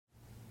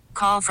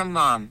call from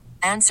mom.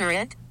 Answer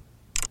it.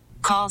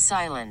 Call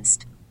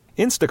silenced.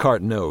 Instacart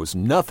knows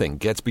nothing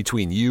gets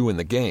between you and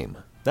the game.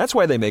 That's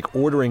why they make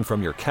ordering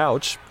from your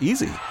couch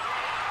easy.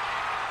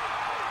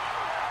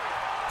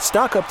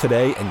 Stock up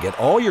today and get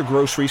all your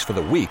groceries for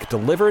the week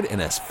delivered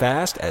in as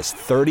fast as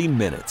 30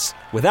 minutes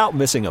without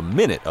missing a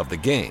minute of the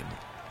game.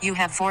 You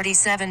have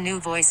 47 new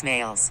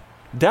voicemails.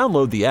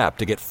 Download the app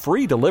to get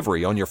free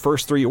delivery on your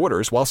first 3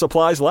 orders while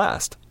supplies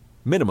last.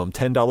 Minimum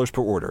 $10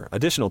 per order.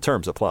 Additional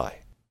terms apply.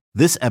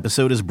 This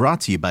episode is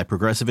brought to you by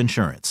Progressive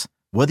Insurance.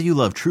 Whether you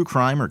love true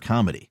crime or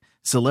comedy,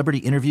 celebrity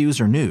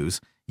interviews or news,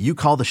 you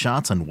call the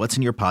shots on what's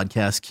in your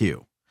podcast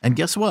queue. And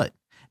guess what?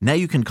 Now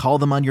you can call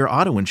them on your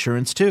auto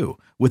insurance too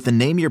with the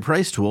Name Your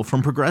Price tool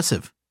from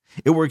Progressive.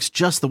 It works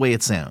just the way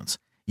it sounds.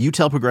 You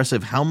tell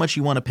Progressive how much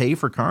you want to pay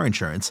for car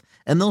insurance,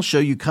 and they'll show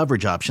you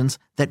coverage options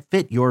that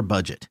fit your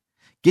budget.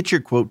 Get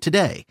your quote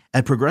today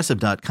at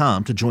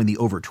Progressive.com to join the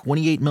over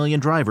 28 million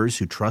drivers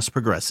who trust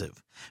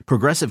Progressive.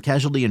 Progressive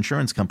Casualty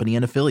Insurance Company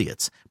and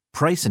Affiliates.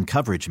 Price and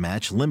coverage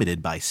match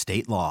limited by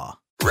state law.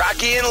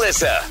 Rocky and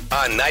Lissa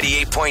on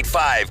 98.5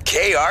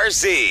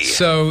 KRZ.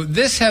 So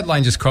this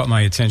headline just caught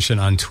my attention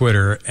on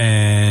Twitter,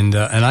 and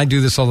I do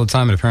this all the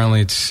time, and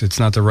apparently it's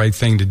not the right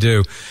thing to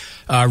do.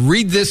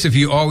 Read this if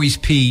you always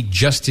pee,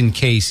 just in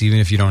case, even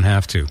if you don't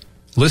have to.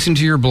 Listen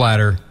to your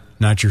bladder,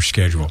 not your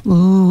schedule.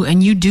 Ooh,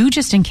 and you do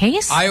just in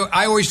case?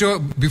 I always do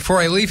it before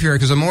I leave here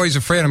because I'm always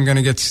afraid I'm going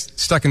to get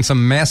stuck in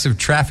some massive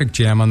traffic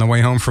jam on the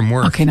way home from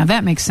work. Okay, now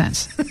that makes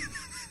sense.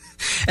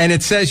 And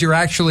it says you're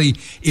actually,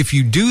 if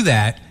you do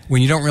that,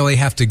 when you don't really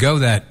have to go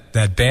that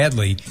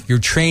badly, you're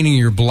training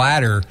your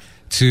bladder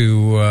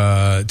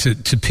to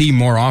pee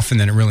more often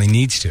than it really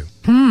needs to.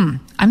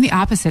 I'm the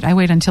opposite. I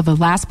wait until the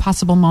last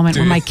possible moment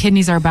when my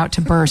kidneys are about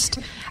to burst.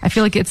 I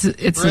feel like it's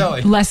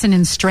Really? a lesson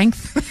in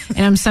strength,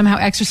 and I'm somehow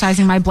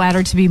exercising my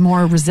bladder to be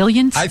more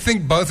resilient. I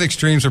think both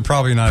extremes are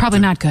probably not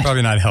good.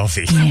 Probably not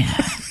healthy.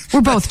 Yeah. We're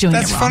both doing it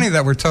wrong. That's funny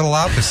that we're total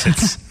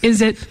opposites.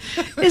 Is it?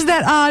 Is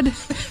that odd?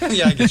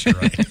 Yeah, I guess you're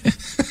right.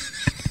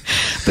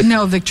 But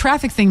no, the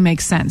traffic thing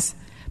makes sense.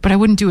 But I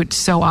wouldn't do it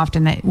so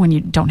often that when you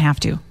don't have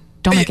to.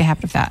 Don't make a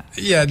habit of that.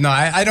 Yeah, no,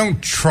 I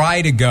don't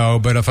try to go,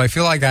 but if I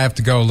feel like I have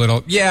to go a little,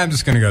 I'm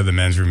just going to go to the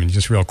men's room and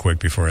just real quick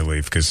before I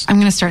leave. Cause I'm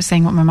going to start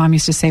saying what my mom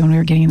used to say when we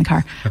were getting in the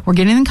car. We're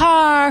getting in the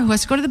car. Who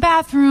has to go to the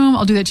bathroom?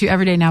 I'll do that to you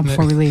every day now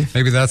before we leave.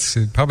 Maybe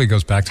it probably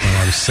goes back to when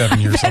I was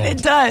 7 years old. It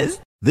does.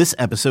 This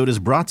episode is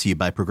brought to you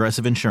by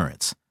Progressive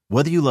Insurance.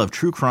 Whether you love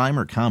true crime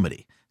or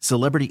comedy,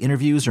 celebrity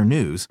interviews or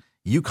news,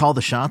 you call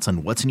the shots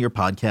on what's in your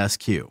podcast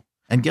queue.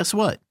 And guess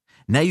what?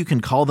 Now you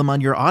can call them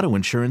on your auto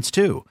insurance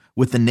too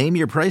with the Name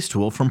Your Price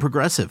tool from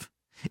Progressive.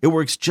 It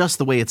works just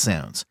the way it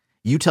sounds.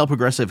 You tell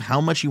Progressive how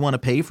much you want to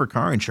pay for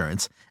car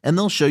insurance, and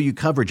they'll show you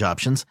coverage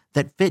options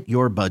that fit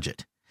your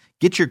budget.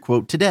 Get your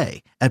quote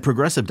today at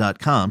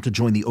Progressive.com to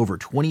join the over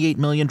 28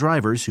 million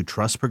drivers who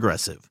trust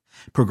Progressive.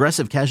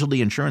 Progressive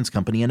Casualty Insurance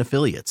Company and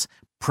Affiliates.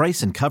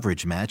 Price and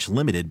coverage match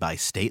limited by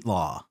state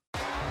law.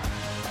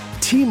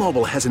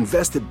 T-Mobile has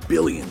invested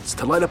billions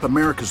to light up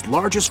America's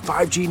largest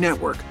 5G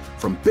network,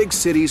 from big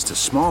cities to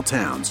small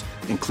towns,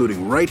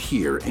 including right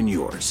here in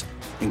yours.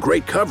 And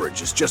great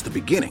coverage is just the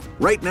beginning.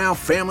 Right now,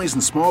 families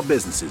and small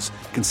businesses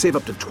can save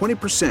up to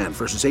 20%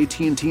 versus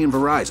AT&T and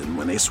Verizon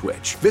when they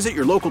switch. Visit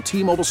your local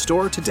T-Mobile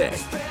store today.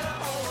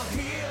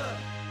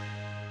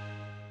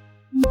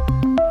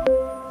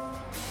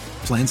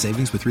 Plan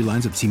savings with 3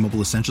 lines of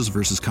T-Mobile Essentials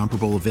versus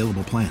comparable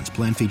available plans.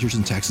 Plan features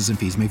and taxes and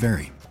fees may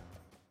vary.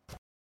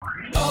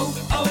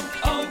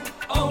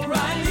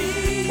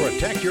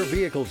 Protect your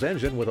vehicle's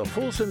engine with a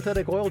full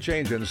synthetic oil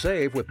change and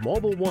save with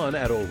Mobil 1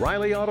 at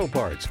O'Reilly Auto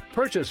Parts.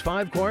 Purchase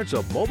 5 quarts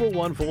of Mobil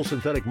 1 full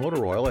synthetic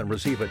motor oil and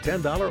receive a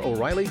 $10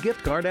 O'Reilly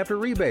gift card after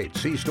rebate.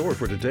 See store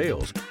for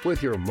details.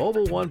 With your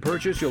Mobil 1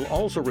 purchase, you'll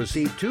also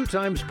receive 2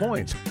 times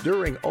points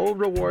during O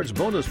Rewards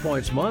Bonus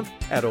Points Month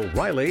at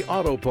O'Reilly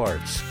Auto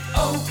Parts.